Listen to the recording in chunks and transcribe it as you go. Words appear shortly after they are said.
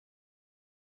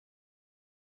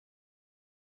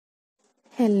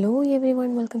Hello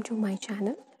everyone, welcome to my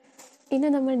channel. ഇന്ന്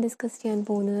നമ്മൾ discuss ചെയ്യാൻ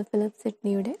പോകുന്നത് Philip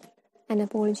സിഡ്നിയുടെ an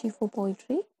apology four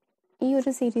poetry. ഈ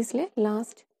ഒരു സീരീസിലെ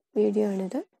ലാസ്റ്റ് വീഡിയോ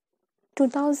ആണിത്.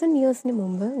 2000 ഇയേഴ്സിന്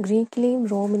മുമ്പ് ഗ്രീക്കിലെയും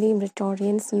റോമിലെയും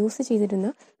റിട്ടോറിയൻസ് യൂസ്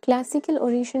ചെയ്തിരുന്ന ക്ലാസിക്കൽ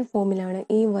ഒറേഷൻ ഫോമിലാണ്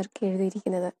ഈ വർക്ക്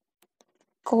എഴുതിയിരിക്കുന്നത്.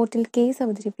 കോർട്ടിൽ കേസ്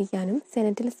അവതരിപ്പിക്കാനും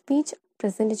സെനറ്റിൽ സ്പീച്ച്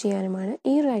പ്രസൻറ്റ് ചെയ്യാനുമാണ്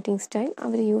ഈ റൈറ്റിംഗ് സ്റ്റൈൽ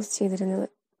അവർ യൂസ് ചെയ്തിരുന്നത്.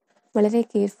 വളരെ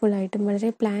കെയർഫുള്ളായിട്ടും വളരെ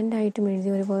പ്ലാൻഡ് ആയിട്ടും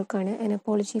എഴുതിയ ഒരു വർക്കാണ് an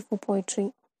apology four poetry.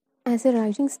 As A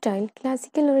writing style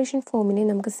classical oration ഫോമിനെ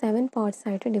നമുക്ക് 7 പാർട്സ്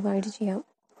ആയിട്ട് ഡിവൈഡ് ചെയ്യാം.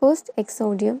 First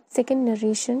എക്സോഡിയം, second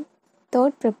narration,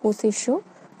 third പ്രപ്പോസിഷ്യോ,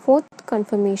 fourth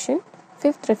confirmation,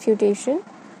 fifth refutation,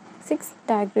 sixth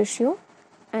ഡൈഗ്രസ്യോ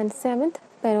and seventh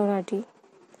പെറോറാറ്റി.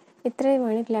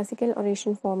 ഇത്രയുമാണ് classical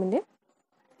oration ഫോമിൻ്റെ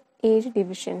 7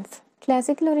 divisions.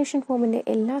 Classical oration ഫോമിൻ്റെ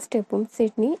എല്ലാ സ്റ്റെപ്പും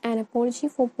Sydney an apology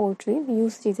four poetry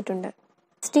use ചെയ്തിട്ടുണ്ട്.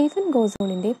 Stephen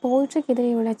ഗോസോണിൻ്റെ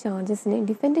പോയിട്രിക്കെതിരെയുള്ള ചാർജസിനെ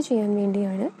defend ചെയ്യാൻ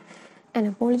വേണ്ടിയാണ് an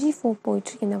apology four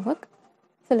poetry എന്ന work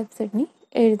Philip Sydney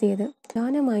എഴുതിയത്.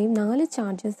 പ്രധാനമായും 4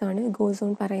 charges ആണ്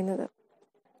goes on പറയുന്നത്.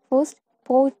 First,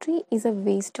 poetry is A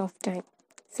waste of time.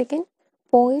 Second,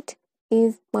 പോയിറ്റ്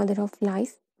is mother of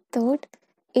lies. Third,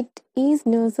 it is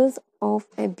nurses of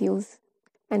abuse.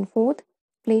 And fourth,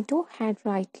 Plato had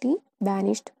rightly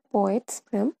banished poets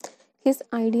from his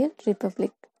ideal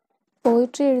republic.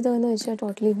 Poetry എഴുതുക എന്ന് വെച്ചാൽ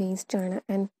totally waste ആണ്.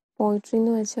 And poetry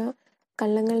എന്ന് വെച്ചാൽ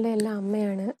കള്ളങ്ങളുടെ എല്ലാം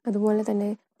അമ്മയാണ്. അതുപോലെ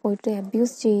തന്നെ പോയിട്രി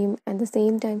അബ്യൂസ് ചെയ്യും. At the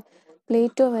same time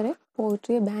Plato വരെ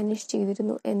പോയിട്രിയെ ബാനിഷ്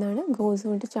ചെയ്തിരുന്നു എന്നാണ്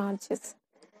ഗോസോണിൻ്റെ charges.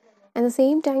 At the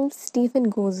same time Stephen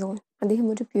goes on, അദ്ദേഹം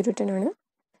ഒരു പ്യൂരിറ്റൻ ആണ്.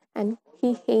 And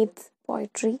he hates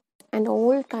poetry and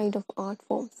all kind of art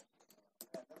forms.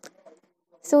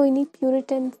 So ഇനി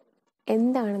പ്യൂരിറ്റൻസ്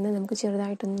എന്താണെന്ന് നമുക്ക്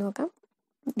ചെറുതായിട്ടൊന്ന് നോക്കാം.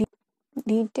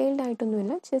 ഡീറ്റെയിൽഡ്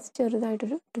ആയിട്ടൊന്നുമില്ല, ജസ്റ്റ്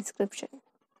ചെറുതായിട്ടൊരു ഡിസ്ക്രിപ്ഷൻ.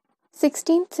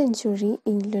 16th സെഞ്ച്വറി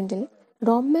ഇംഗ്ലണ്ടിൽ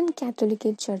റോമൻ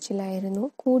കാത്തോലിക്കേറ്റ് ചർച്ചിലായിരുന്നു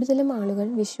കൂടുതലും ആളുകൾ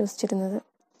വിശ്വസിച്ചിരുന്നത്.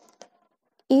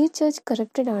 ഈ ചർച്ച്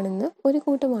കറപ്റ്റഡ് ആണെന്ന് ഒരു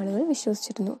കൂട്ടം ആളുകൾ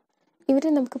വിശ്വസിച്ചിരുന്നു.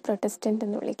 ഇവരെ നമുക്ക് പ്രൊട്ടസ്റ്റന്റ്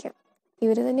എന്ന് വിളിക്കാം.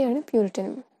 ഇവർ തന്നെയാണ്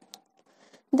പ്യൂരിറ്റനും.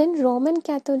 ദെൻ റോമൻ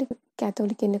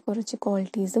കാത്തോലിക്കിൻ്റെ കുറച്ച്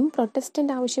ക്വാളിറ്റീസും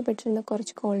പ്രൊട്ടസ്റ്റൻ്റ് ആവശ്യപ്പെട്ടിരുന്ന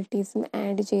കുറച്ച് ക്വാളിറ്റീസും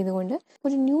ആഡ് ചെയ്തുകൊണ്ട്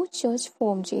ഒരു ന്യൂ ചർച്ച്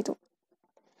ഫോം ചെയ്തു.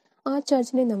 ആ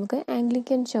ചർച്ചിനെ നമുക്ക്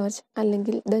ആംഗ്ലിക്കൻ ചർച്ച്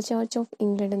അല്ലെങ്കിൽ ദ ചർച്ച് ഓഫ്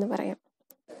ഇംഗ്ലണ്ട് എന്ന് പറയാം.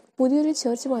 പുതിയൊരു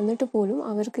ചർച്ച് വന്നിട്ട് പോലും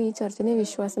അവർക്ക് ഈ ചർച്ചിനെ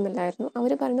വിശ്വാസമില്ലായിരുന്നു.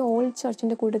 അവർ പറയുന്ന ഓൾഡ്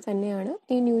ചർച്ചിൻ്റെ കൂടെ തന്നെയാണ്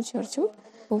ഈ new ചർച്ചും.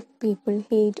 Of people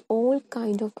hate all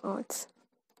kind of arts.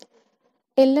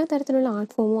 എല്ലാ തരത്തിലുള്ള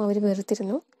ആർട്ട് ഫോമും അവർ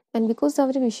വെറുത്തിരുന്നു. And because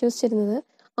our വിശ്വസിച്ചിരുന്നത്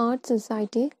art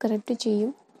സൊസൈറ്റിയെ corrupt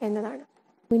ചെയ്യും എന്നതാണ്.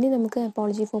 ഇനി നമുക്ക്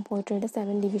അപ്പോളജി ഫോർ പോയിട്രിയുടെ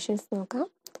 7 ഡിവിഷൻസ് നോക്കാം.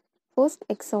 First,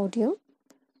 എക്സോഡിയം,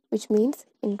 which means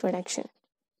introduction.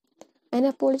 An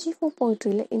apology four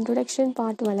പോയിട്രിയിൽ introduction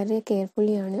part വളരെ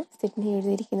കെയർഫുള്ളിയാണ് സിഡ്നി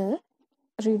എഴുതിയിരിക്കുന്നത്.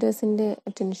 റീഡേഴ്സിൻ്റെ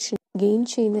അറ്റൻഷൻ ഗെയിൻ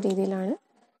ചെയ്യുന്ന രീതിയിലാണ്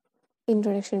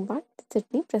ഇൻട്രൊഡക്ഷൻ പാർട്ട്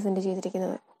സിഡ്നി പ്രസൻറ്റ്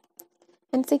ചെയ്തിരിക്കുന്നത്.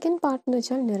 ആൻഡ് സെക്കൻഡ് പാർട്ട് എന്ന്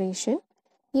വെച്ചാൽ നറേഷൻ.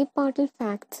 ഈ പാർട്ടിൽ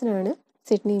ഫാക്ട്സിനാണ്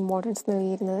സിഡ്നി ഇമ്പോർട്ടൻസ്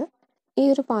നൽകിയിരുന്നത്. ഈ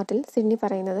ഒരു പാർട്ടിൽ സിഡ്നി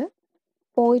പറയുന്നത്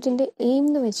പോയിറ്റിൻ്റെ എയിം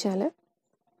എന്ന് വെച്ചാൽ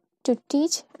ടു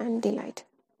ടീച്ച് ആൻഡ് ഡിലൈറ്റ്.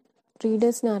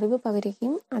 റീഡേഴ്സിന് അറിവ്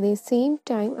പകരുകയും അതേ സെയിം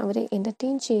ടൈം അവരെ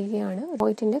എൻ്റർടൈൻ ചെയ്യുകയാണ്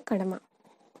പോയിറ്റിൻ്റെ കടമ.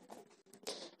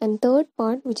 And third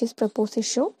part which is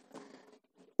പ്രപ്പോസിഷ്യോ.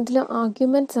 ഇതിൽ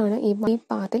ആർഗ്യുമെൻറ്റ്സ് ആണ് ഈ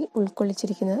പാർട്ടിൽ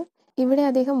ഉൾക്കൊള്ളിച്ചിരിക്കുന്നത്. ഇവിടെ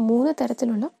അദ്ദേഹം 3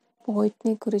 തരത്തിലുള്ള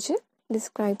പോയിറ്റിനെ കുറിച്ച്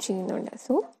ഡിസ്ക്രൈബ് ചെയ്യുന്നുണ്ട്.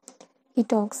 So he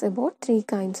talks about 3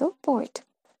 kinds of പോയിറ്റ്.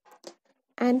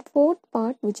 And fourth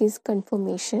part which is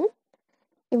confirmation.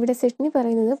 ഇവിടെ സിഡ്നി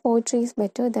പറയുന്നത് poetry is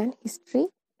better than history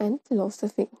and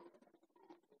philosophy.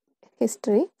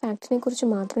 History ഫാക്റ്റിനെ കുറിച്ച്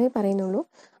മാത്രമേ പറയുന്നുള്ളൂ,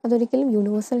 അതൊരിക്കലും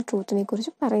യൂണിവേഴ്സൽ ട്രൂത്തിനെ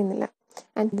കുറിച്ച് പറയുന്നില്ല.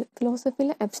 ആൻഡ് ഫിലോസഫിയിൽ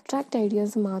അബ്സ്ട്രാക്റ്റ്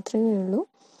ഐഡിയാസ് മാത്രമേ ഉള്ളൂ.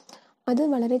 അത്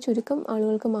വളരെ ചുരുക്കം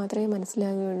ആളുകൾക്ക് മാത്രമേ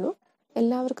മനസ്സിലാകുകയുള്ളൂ,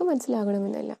 എല്ലാവർക്കും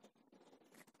മനസ്സിലാകണമെന്നില്ല.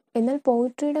 എന്നാൽ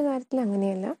പോയിട്രിയുടെ കാര്യത്തിൽ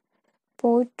അങ്ങനെയല്ല.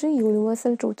 പോയിട്രി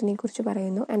യൂണിവേഴ്സൽ ട്രൂത്തിനെ കുറിച്ച്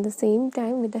പറയുന്നു. At the same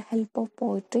time with the help of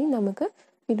poetry നമുക്ക്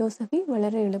ഫിലോസഫി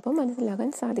വളരെ എളുപ്പം മനസ്സിലാക്കാൻ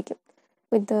സാധിക്കും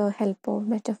with the help of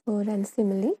metaphor and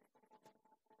simile.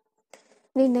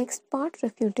 The next part,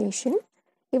 refutation.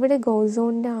 ഇവിടെ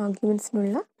ഗോസോണിൻ്റെ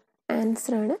ആർഗ്യുമെൻറ്റ്സിനുള്ള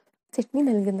ആൻസറാണ് സിഡ്നി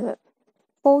നൽകുന്നത്.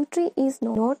 Poetry is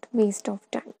not waste of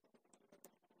time.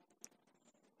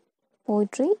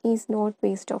 Poetry is not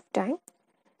waste of time.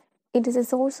 It is A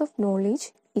source of knowledge.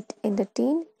 It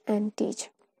entertain and teach.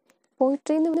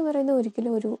 Poetry എന്ന് പറയുന്നത്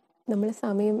ഒരിക്കലും നമ്മൾ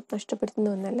സമയം നഷ്ടപ്പെടുത്തുന്ന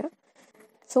ഒന്നല്ല.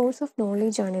 Source of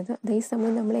knowledge ആണിത്.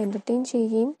 അതേസമയം നമ്മളെ എൻ്റർടൈൻ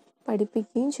ചെയ്യുകയും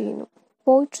പഠിപ്പിക്കുകയും ചെയ്യുന്നു.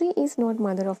 Poetry is not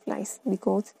mother of lies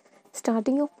because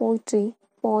starting of poetry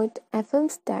പോയിറ്റ്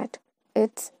affirms that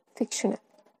it's fictional.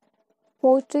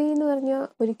 Poetry എന്ന് പറഞ്ഞാൽ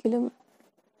ഒരിക്കലും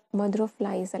മദർ ഓഫ്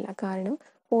ലൈസ് അല്ല. കാരണം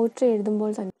പോയിട്രി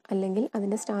എഴുതുമ്പോൾ തന്നെ അല്ലെങ്കിൽ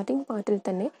അതിൻ്റെ സ്റ്റാർട്ടിങ് പാർട്ടിൽ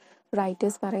തന്നെ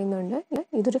റൈറ്റേഴ്സ് പറയുന്നുണ്ട്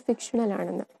ഇതൊരു ഫിക്ഷണൽ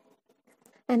ആണെന്ന്.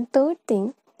 And third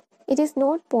thing, it is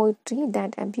not poetry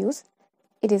that abuse,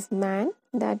 it is man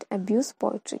that abuse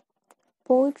poetry.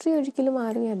 Poetry ഒരിക്കലും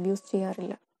ആരും അബ്യൂസ്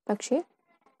ചെയ്യാറില്ല, പക്ഷേ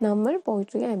നമ്മൾ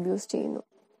പോയിട്രിയെ അബ്യൂസ് ചെയ്യുന്നു.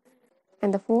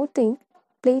 And the fourth thing,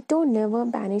 Plato never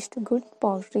banished good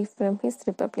poetry from his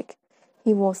republic.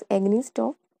 He was against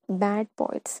of bad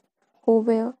poets who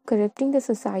were corrupting the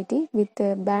society with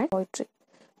their bad poetry.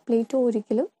 Plato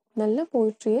ഒരിക്കലും നല്ല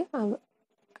പോയിട്രിയെ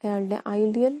അയാളുടെ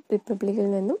ideal റിപ്പബ്ലിക്കിൽ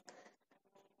നിന്നും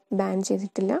ban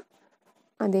ചെയ്തിട്ടില്ല.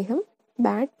 അദ്ദേഹം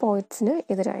bad പോയറ്റ്സിന്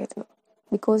എതിരായിരുന്നു.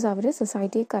 Because our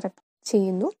സൊസൈറ്റിയെ corrupt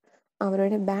ചെയ്യുന്നു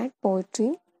അവരുടെ bad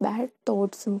പോയിട്രിയും bad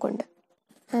തോട്ട്സും കൊണ്ട്.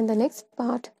 And the next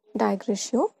part,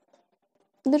 ഡൈഗ്രഷ്യോ.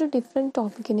 ഇതൊരു ഡിഫറെൻറ്റ്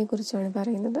ടോപ്പിക്കിനെ കുറിച്ചാണ്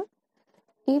പറയുന്നത്.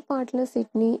 ഈ പാർട്ടിൽ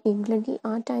സിഡ്നി ഇംഗ്ലണ്ടിൽ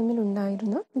ആ ടൈമിൽ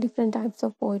ഉണ്ടായിരുന്ന ഡിഫറെൻറ്റ് ടൈപ്സ്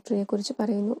ഓഫ് പോയിട്രിയെ കുറിച്ച്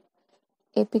പറയുന്നു.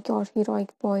 EPIC or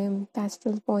heroic poem,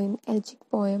 pastoral poem, എൽജിക്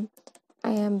poem,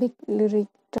 iambic, lyric,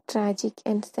 tragic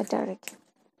and satiric.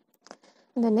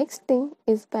 The next thing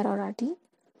is perorati.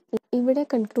 ഇവിടെ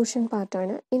കൺക്ലൂഷൻ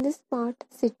പാർട്ടാണ്. In this part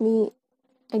Sydney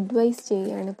advice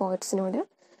ചെയ്യുകയാണ് പോയറ്റ്സിനോട്.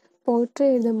 പോയിട്രി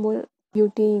എഴുതുമ്പോൾ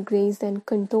ബ്യൂട്ടി, ഗ്രേസ് ആൻഡ്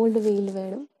കൺട്രോൾഡ് വേയിൽ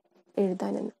വേണം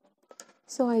എഴുതാനെന്ന്.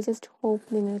 So I just hope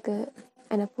നിങ്ങൾക്ക്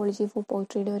an apology four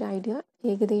പോയിട്രിയുടെ ഒരു idea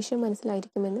ഏകദേശം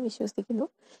മനസ്സിലായിരിക്കുമെന്ന് വിശ്വസിക്കുന്നു.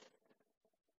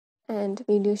 ആൻഡ്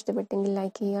വീഡിയോ ഇഷ്ടപ്പെട്ടെങ്കിൽ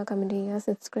ലൈക്ക് ചെയ്യുക, കമൻറ്റ് ചെയ്യുക,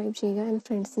 സബ്സ്ക്രൈബ് ചെയ്യുക ആൻഡ്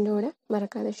ഫ്രണ്ട്സിൻ്റെ കൂടെ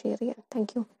മറക്കാതെ ഷെയർ ചെയ്യുക.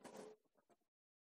 Thank you.